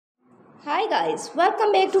Hi guys,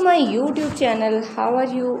 welcome back to my YouTube channel. How are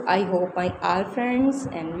you? I hope my all friends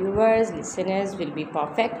and viewers, listeners will be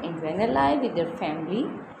perfect enjoying their life with their family.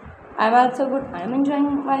 I'm also good. I'm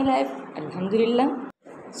enjoying my life. Alhamdulillah.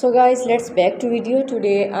 So guys, let's back to video.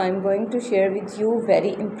 Today I'm going to share with you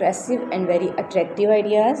very impressive and very attractive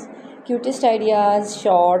ideas, cutest ideas,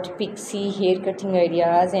 short, pixie hair cutting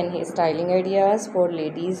ideas and hair styling ideas for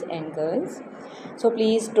ladies and girls. So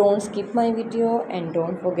please don't skip my video and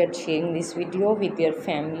don't forget sharing this video with your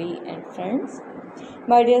family and friends.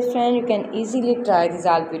 My dear friend, you can easily try these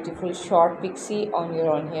all beautiful short pixie on your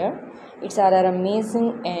own hair. It's are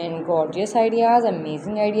amazing and gorgeous ideas,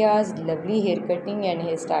 lovely hair cutting and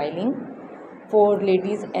hair styling for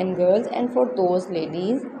ladies and girls, and for those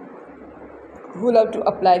ladies who love to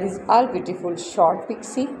apply this all beautiful short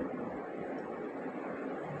pixie.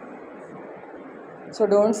 So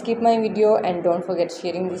don't skip my video and don't forget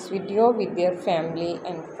sharing this video with their family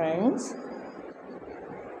and friends.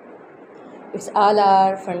 It's all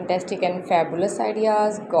our fantastic and fabulous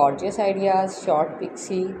ideas, gorgeous ideas, short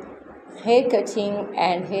pixie, hair cutting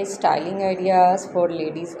and hair styling ideas for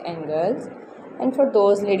ladies and girls. And for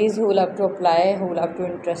those ladies who love to apply, who love to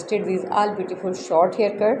interested these all beautiful short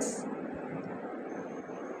haircuts.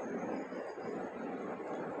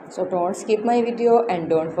 So don't skip my video and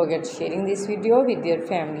don't forget sharing this video with your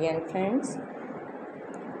family and friends.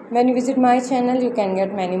 When you visit my channel, you can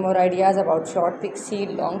get many more ideas about short pixie,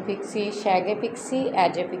 long pixie, shaggy pixie,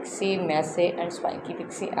 edge pixie, messy and spiky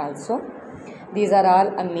pixie also. These are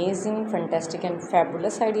all amazing, fantastic and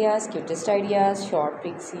fabulous ideas, cutest ideas, short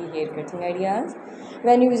pixie, hair cutting ideas.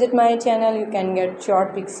 When you visit my channel, you can get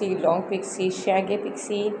short pixie, long pixie, shaggy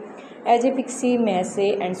pixie, edge pixie,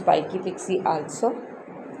 messy and spiky pixie also.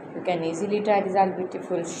 You can easily try these all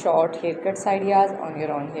beautiful short haircuts ideas on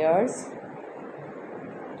your own hairs.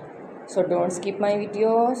 So don't skip my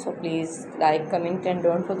video. So please like, comment and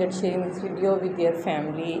don't forget sharing this video with your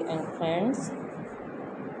family and friends.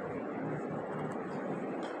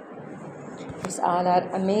 These all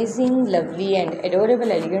are amazing, lovely and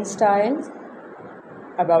adorable elegant styles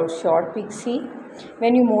about short pixie.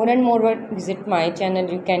 When you more and more visit my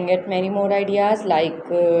channel, you can get many more ideas like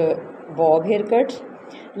bob haircut,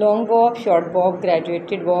 long bob, short bob,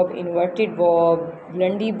 graduated bob, inverted bob,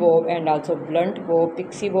 blundy bob and also blunt bob,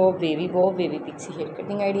 pixie bob, baby pixie hair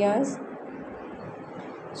cutting ideas.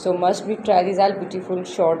 So must be try these all beautiful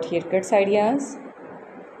short haircuts ideas.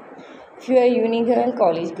 If you are a uni girl,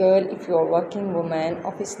 college girl, if you are working woman,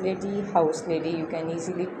 office lady, house lady, you can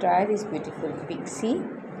easily try this beautiful pixie.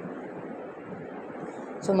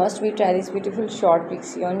 So must be try this beautiful short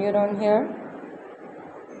pixie on your own hair.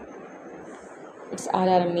 It's all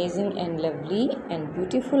are amazing and lovely and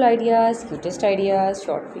beautiful ideas, cutest ideas,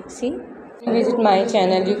 short pixie. Visit my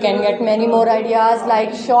channel, you can get many more ideas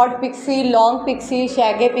like short pixie, long pixie,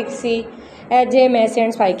 shaggy pixie, edge, messy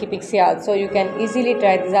and spiky pixie also. You can easily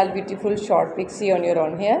try these all beautiful short pixie on your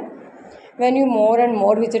own hair. When you more and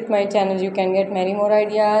more visit my channel, you can get many more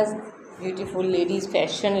ideas, beautiful ladies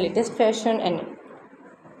fashion, latest fashion and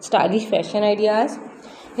stylish fashion ideas,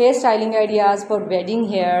 hair styling ideas for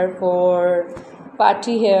wedding hair, for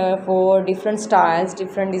party hair, for different styles,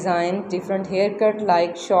 different designs, different haircut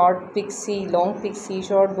like short pixie, long pixie,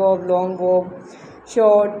 short bob, long bob,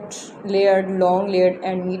 short layered, long layered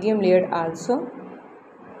and medium layered also.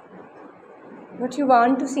 What you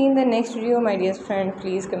want to see in the next video, my dear friend,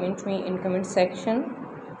 please comment me in comment section.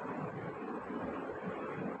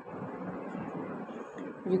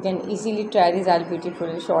 You can easily try these all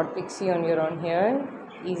beautiful short pixie on your own hair,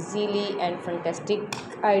 easily and fantastic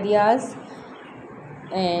ideas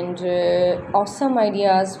and awesome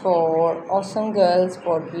ideas for awesome girls,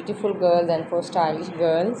 for beautiful girls and for stylish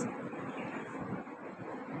girls.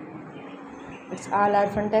 It's all are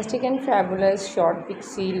fantastic and fabulous short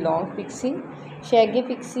pixie, long pixie, shaggy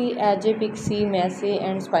pixie, edge pixie, messy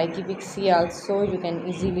and spiky pixie also. You can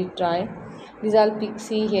easily try these are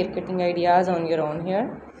pixie hair cutting ideas on your own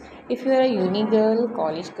hair. If you are a uni girl,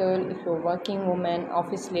 college girl, if you are working woman,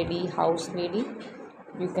 office lady, house lady,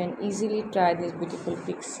 you can easily try this beautiful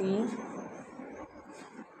pixie.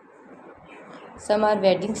 Some are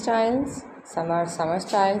wedding styles, some are summer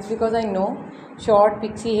styles, because I know short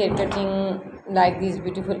pixie hair cutting like these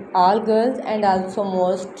beautiful all girls and also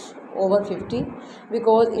most over 50,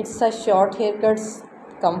 because it's a short haircuts,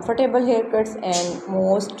 comfortable haircuts and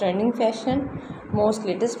most trending fashion, most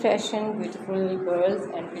latest fashion, beautiful girls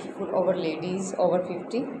and beautiful over ladies over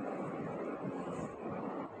 50.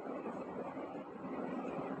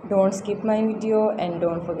 Don't skip my video and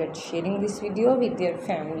don't forget sharing this video with your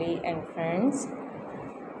family and friends.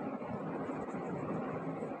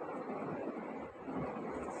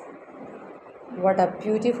 What a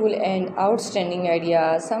beautiful and outstanding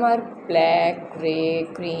idea. Some are black, gray,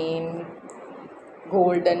 cream,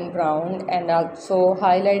 golden brown, and also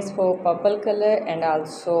highlights for purple color and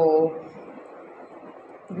also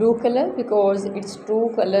blue color, because its two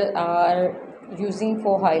color are using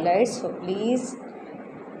for highlights. So please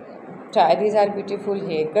try these are beautiful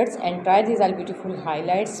haircuts and try these are beautiful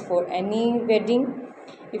highlights for any wedding.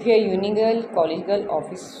 If you are uni girl, college girl,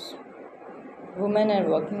 office woman and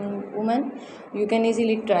working woman, you can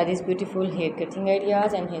easily try these beautiful hair cutting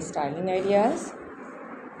ideas and hair styling ideas.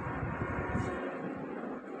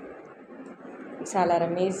 These all are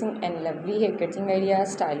amazing and lovely hair cutting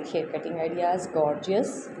ideas, stylish hair cutting ideas,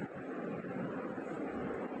 gorgeous.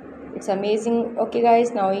 It's amazing. Okay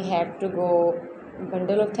guys, now we have to go.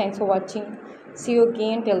 Bundle of thanks for watching. See you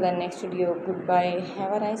again till the next video. Goodbye,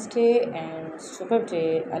 have a nice day and super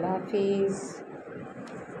day. Allah Hafiz.